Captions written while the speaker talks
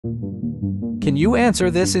Can you answer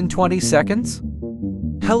this in 20 seconds?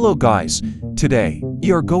 Hello guys, today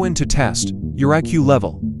we are going to test your IQ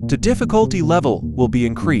level. The difficulty level will be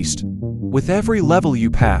increased with every level you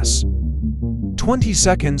pass. 20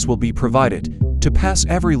 seconds will be provided to pass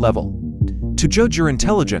every level. To judge your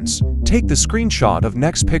intelligence, take the screenshot of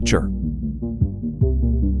next picture.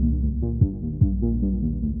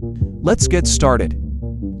 Let's get started.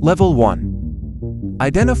 Level 1.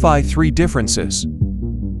 Identify 3 differences.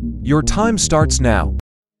 Your time starts now.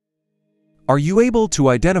 Are you able to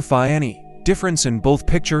identify any difference in both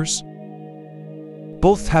pictures?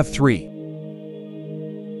 Both have 3.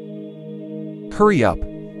 Hurry up,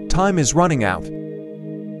 time is running out.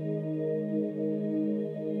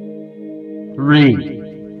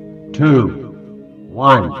 3, 2,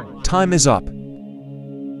 1. Time is up.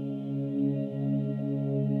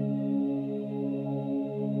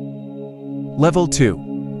 Level 2.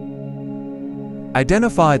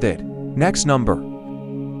 Identify that next number.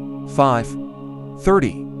 5,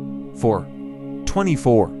 30, 4,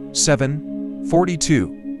 24, 7,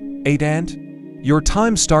 42, 8 and your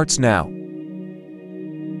time starts now.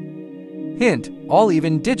 Hint: all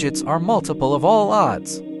even digits are multiple of all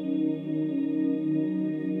odds.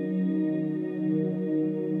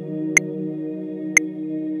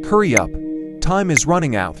 Hurry up, time is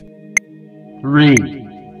running out. 3,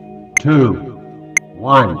 2,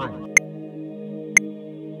 1.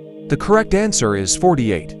 The correct answer is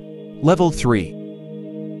 48. Level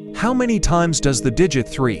 3. How many times does the digit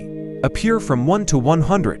 3 appear from 1 to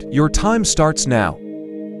 100? Your time starts now.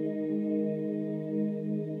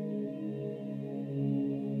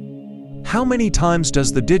 How many times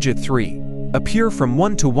does the digit 3 appear from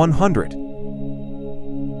 1 to 100?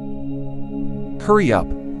 Hurry up,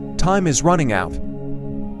 time is running out.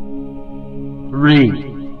 3,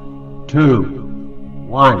 2,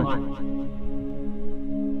 1.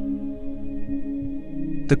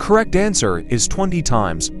 The correct answer is 20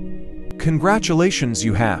 times. Congratulations,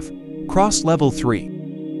 you have crossed level 3.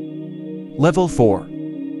 Level 4.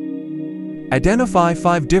 Identify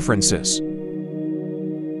 5 differences.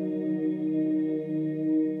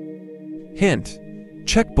 Hint: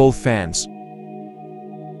 check both fans.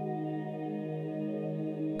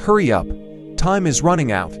 Hurry up, time is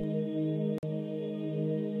running out.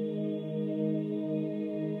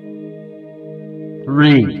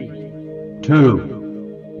 3, 2,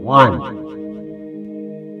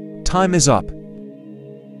 1. Time is up.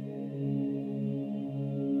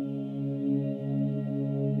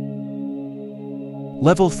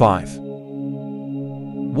 Level 5.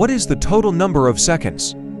 What is the total number of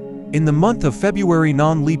seconds in the month of February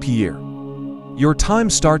non-leap year? Your time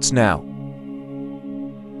starts now.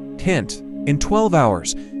 Hint: in 12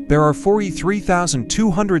 hours, there are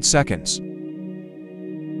 43,200 seconds.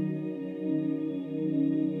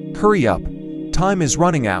 Hurry up, time is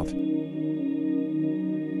running out.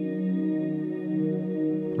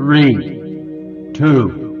 3,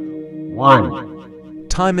 2, 1.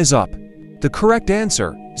 Time is up. The correct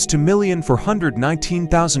answer is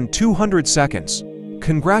 2,419,200 seconds.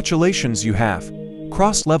 Congratulations, you have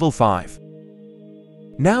crossed level 5.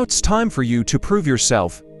 Now it's time for you to prove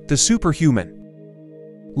yourself the superhuman.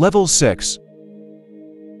 Level 6.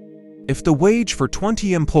 If the wage for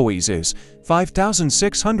 20 employees is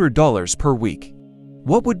 $5,600 per week,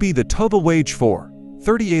 what would be the total wage for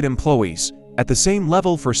 38 employees at the same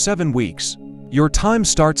level for 7 weeks? Your time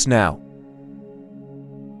starts now.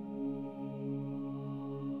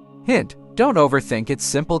 Hint: don't overthink its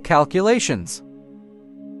simple calculations.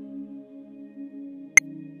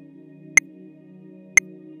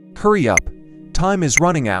 Hurry up, time is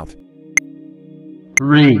running out.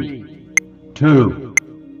 3, 2,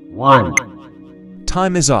 1.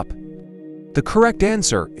 Time is up. The correct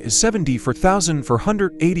answer is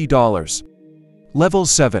 $74,480. Level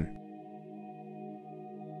 7.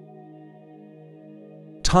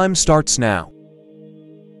 Time starts now.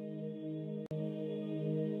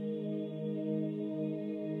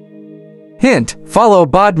 Hint: follow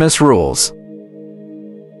BODMAS rules.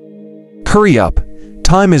 Hurry up,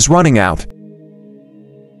 time is running out.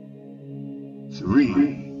 3,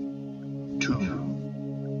 2,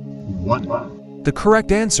 1. The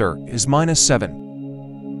correct answer is -7.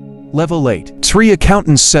 Level 8. 3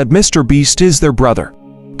 accountants said Mr. Beast is their brother.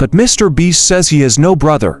 But Mr. Beast says he has no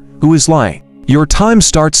brother, who is lying. Your time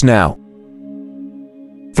starts now.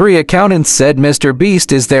 3 accountants said Mr.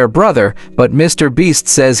 Beast is their brother, but Mr. Beast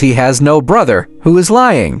says he has no brother, who is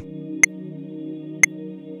lying.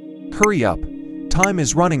 Hurry up, time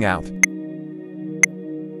is running out.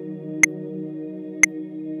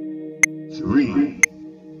 3,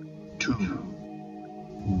 2,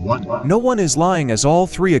 1. No one is lying, as all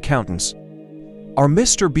 3 accountants Are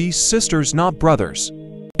Mr. Beast's sisters not brothers?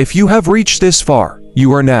 If you have reached this far,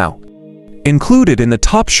 you are now included in the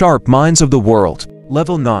top sharp minds of the world.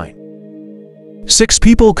 Level 9. 6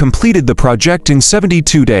 people completed the project in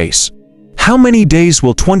 72 days. How many days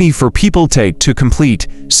will 24 people take to complete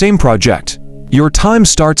same project? Your time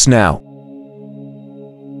starts now.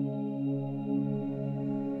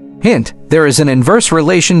 Hint: there is an inverse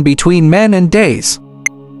relation between men and days.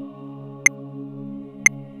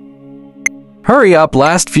 Hurry up,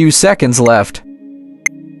 last few seconds left.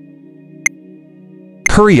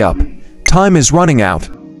 Hurry up. Time is running out.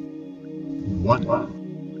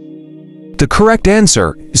 1. The correct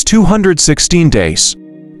answer is 216 days.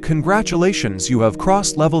 Congratulations, you have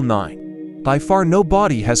crossed level 9. By far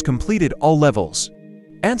nobody has completed all levels.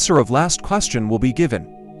 Answer of last question will be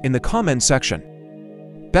given in the comment section.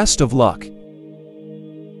 Best of luck.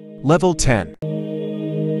 Level 10.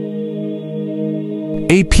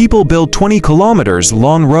 8 people build 20 kilometers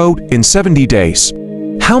long road in 70 days.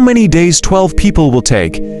 How many days 12 people will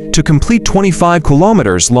take to complete 25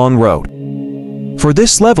 kilometers long road? For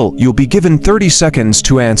this level, you'll be given 30 seconds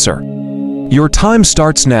to answer. Your time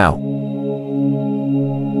starts now.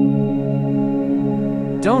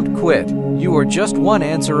 Don't quit. You are just one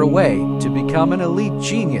answer away to become an elite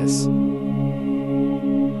genius.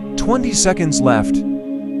 20 seconds left.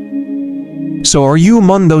 So are you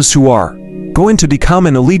among those who are going to become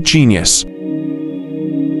an elite genius?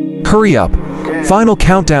 Hurry up. Final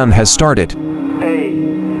countdown has started. 8,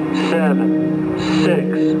 7,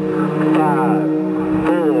 6, 5,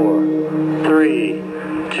 4, 3,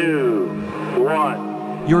 2,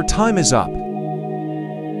 1. Your time is up.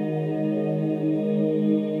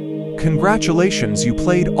 Congratulations, you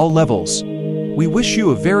played all levels. We wish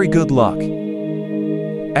you a very good luck.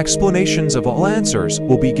 Explanations of all answers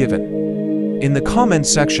will be given in the comments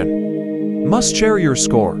section. Must share your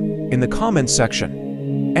score in the comments section.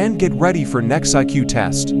 And get ready for next IQ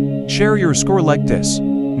test. Share your score like this: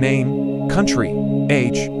 name, country,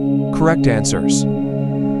 age, correct answers.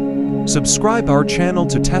 Subscribe our channel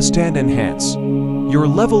to test and enhance your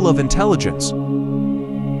level of intelligence.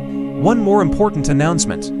 One more important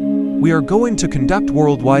announcement. We are going to conduct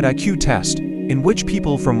worldwide IQ test in which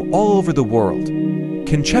people from all over the world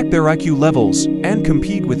can check their IQ levels and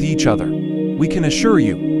compete with each other. We can assure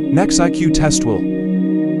you, next IQ test will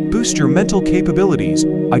boost your mental capabilities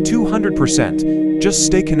by 200%. Just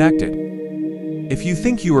stay connected. If you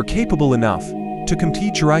think you are capable enough to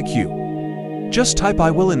complete your IQ, just type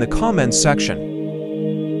 "I will" in the comments section.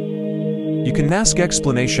 You can ask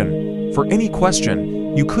explanation for any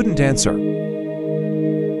question you couldn't answer.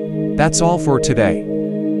 That's all for today.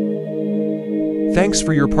 Thanks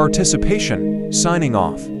for your participation. Signing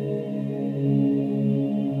off.